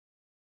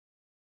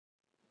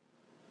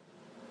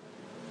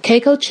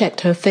Keiko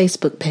checked her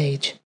Facebook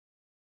page.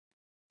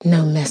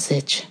 No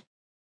message.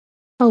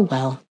 Oh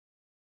well.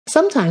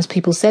 Sometimes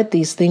people said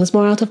these things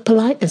more out of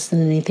politeness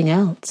than anything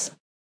else.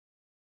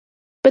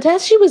 But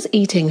as she was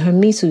eating her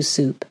miso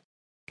soup,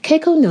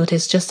 Keiko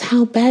noticed just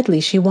how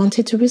badly she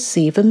wanted to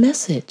receive a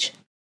message.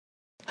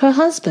 Her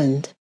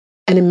husband,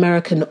 an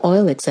American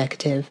oil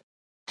executive,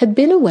 had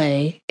been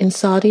away in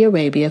Saudi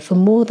Arabia for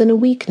more than a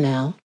week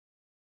now.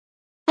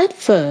 At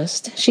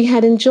first, she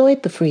had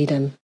enjoyed the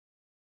freedom,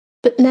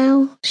 but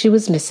now she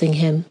was missing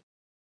him,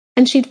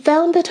 and she'd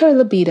found that her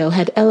libido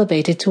had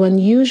elevated to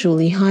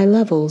unusually high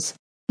levels,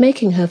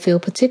 making her feel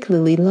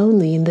particularly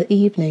lonely in the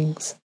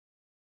evenings.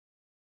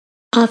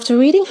 After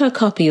reading her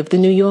copy of The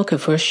New Yorker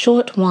for a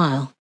short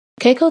while,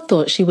 Keiko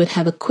thought she would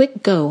have a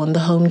quick go on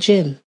the home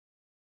gym.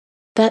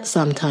 That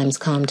sometimes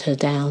calmed her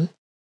down.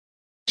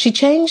 She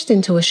changed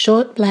into a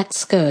short black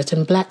skirt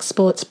and black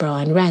sports bra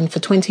and ran for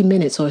 20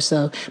 minutes or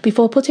so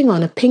before putting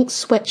on a pink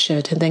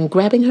sweatshirt and then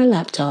grabbing her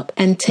laptop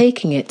and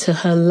taking it to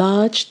her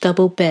large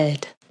double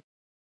bed.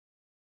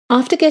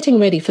 After getting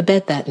ready for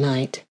bed that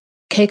night,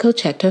 Keiko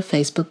checked her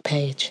Facebook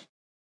page.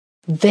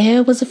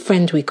 There was a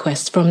friend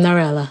request from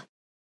Narella.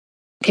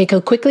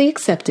 Keiko quickly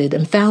accepted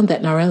and found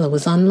that Narella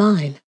was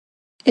online.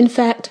 In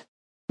fact,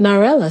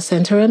 Narella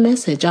sent her a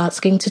message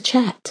asking to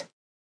chat.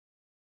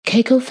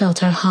 Keiko felt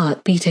her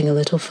heart beating a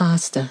little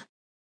faster,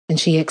 and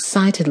she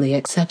excitedly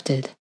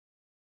accepted.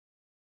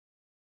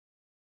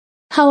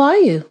 How are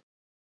you?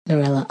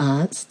 Narella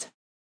asked.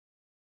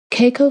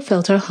 Keiko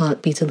felt her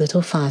heart beat a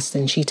little faster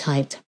and she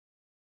typed,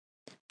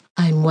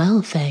 I'm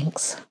well,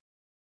 thanks.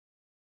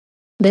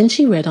 Then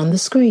she read on the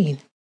screen.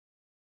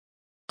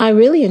 I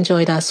really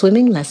enjoyed our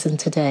swimming lesson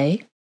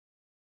today.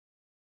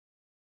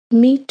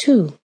 Me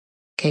too,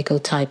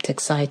 Keiko typed,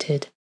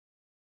 excited.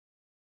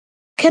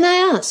 Can I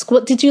ask,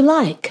 what did you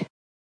like?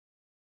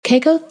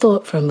 Keiko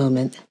thought for a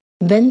moment,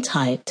 then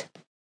typed,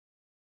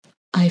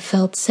 I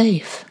felt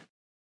safe.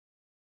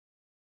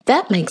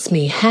 That makes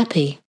me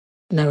happy,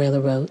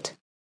 Narella wrote.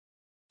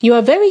 You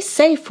are very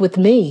safe with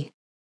me.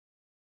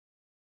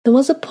 There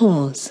was a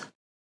pause.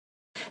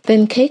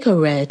 Then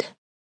Keiko read,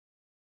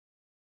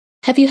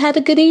 Have you had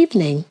a good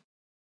evening?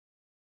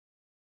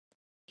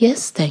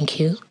 Yes, thank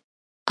you.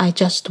 I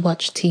just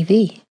watched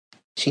TV,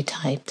 she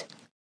typed.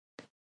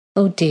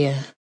 Oh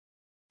dear.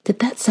 Did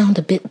that sound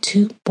a bit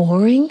too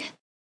boring?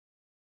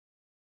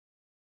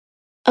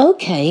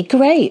 Okay,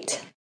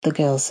 great, the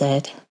girl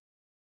said.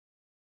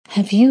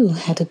 Have you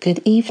had a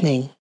good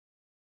evening?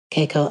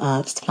 Keiko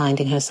asked,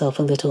 finding herself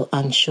a little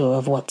unsure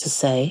of what to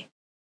say.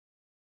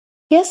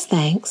 Yes,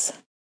 thanks.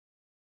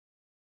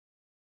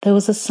 There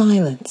was a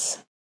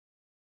silence.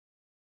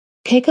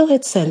 Keiko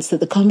had sensed that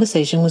the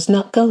conversation was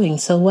not going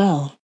so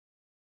well.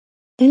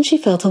 Then she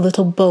felt a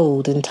little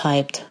bold and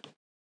typed,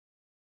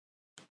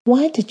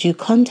 Why did you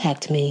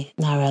contact me,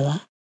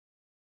 Narella?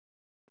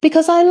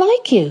 Because I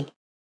like you.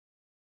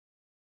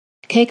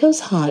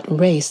 Keiko's heart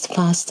raced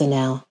faster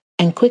now,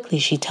 and quickly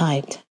she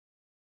typed,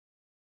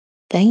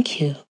 Thank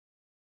you.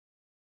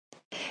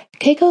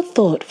 Keiko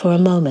thought for a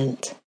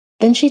moment,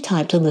 then she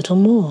typed a little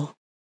more.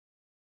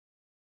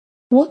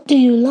 What do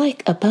you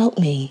like about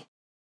me?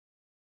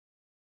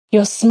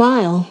 Your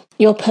smile,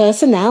 your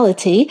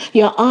personality,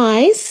 your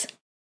eyes.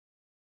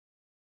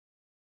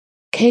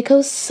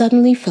 Keiko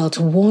suddenly felt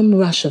a warm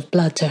rush of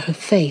blood to her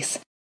face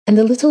and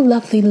a little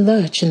lovely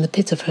lurch in the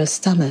pit of her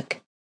stomach.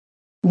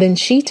 Then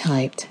she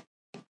typed,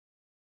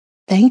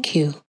 Thank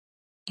you.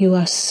 You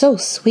are so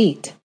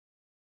sweet.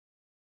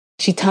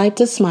 She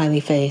typed a smiley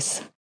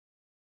face.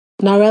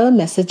 Narella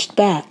messaged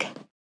back,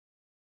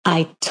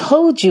 I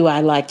told you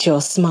I liked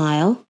your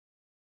smile.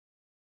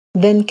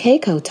 Then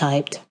Keiko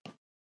typed,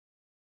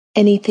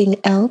 Anything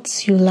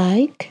else you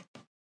like?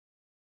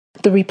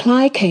 The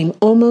reply came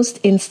almost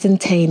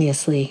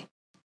instantaneously.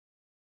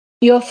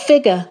 Your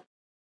figure.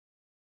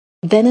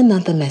 Then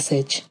another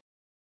message.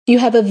 You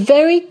have a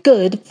very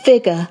good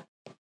figure.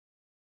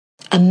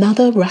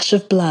 Another rush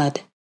of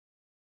blood.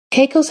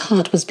 Keiko's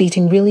heart was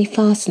beating really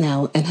fast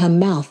now and her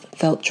mouth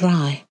felt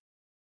dry.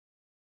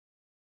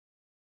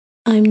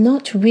 I'm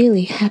not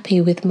really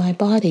happy with my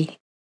body,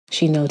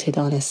 she noted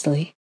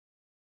honestly.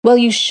 Well,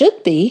 you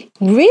should be,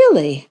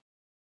 really.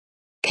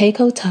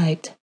 Keiko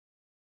typed,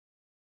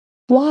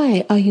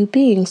 Why are you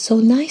being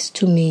so nice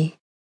to me?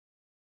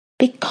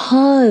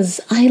 Because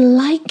I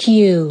like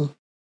you.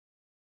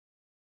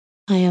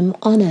 I am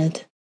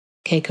honored,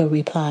 Keiko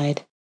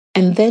replied,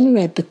 and then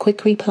read the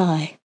quick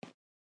reply.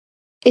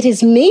 It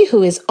is me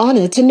who is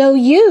honored to know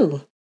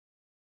you.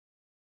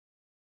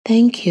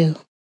 Thank you.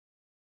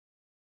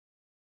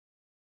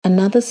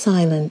 Another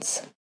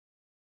silence.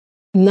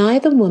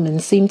 Neither woman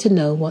seemed to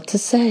know what to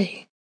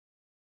say.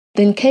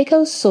 Then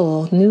Keiko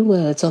saw new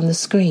words on the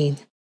screen.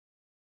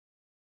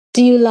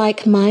 Do you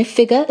like my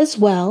figure as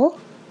well?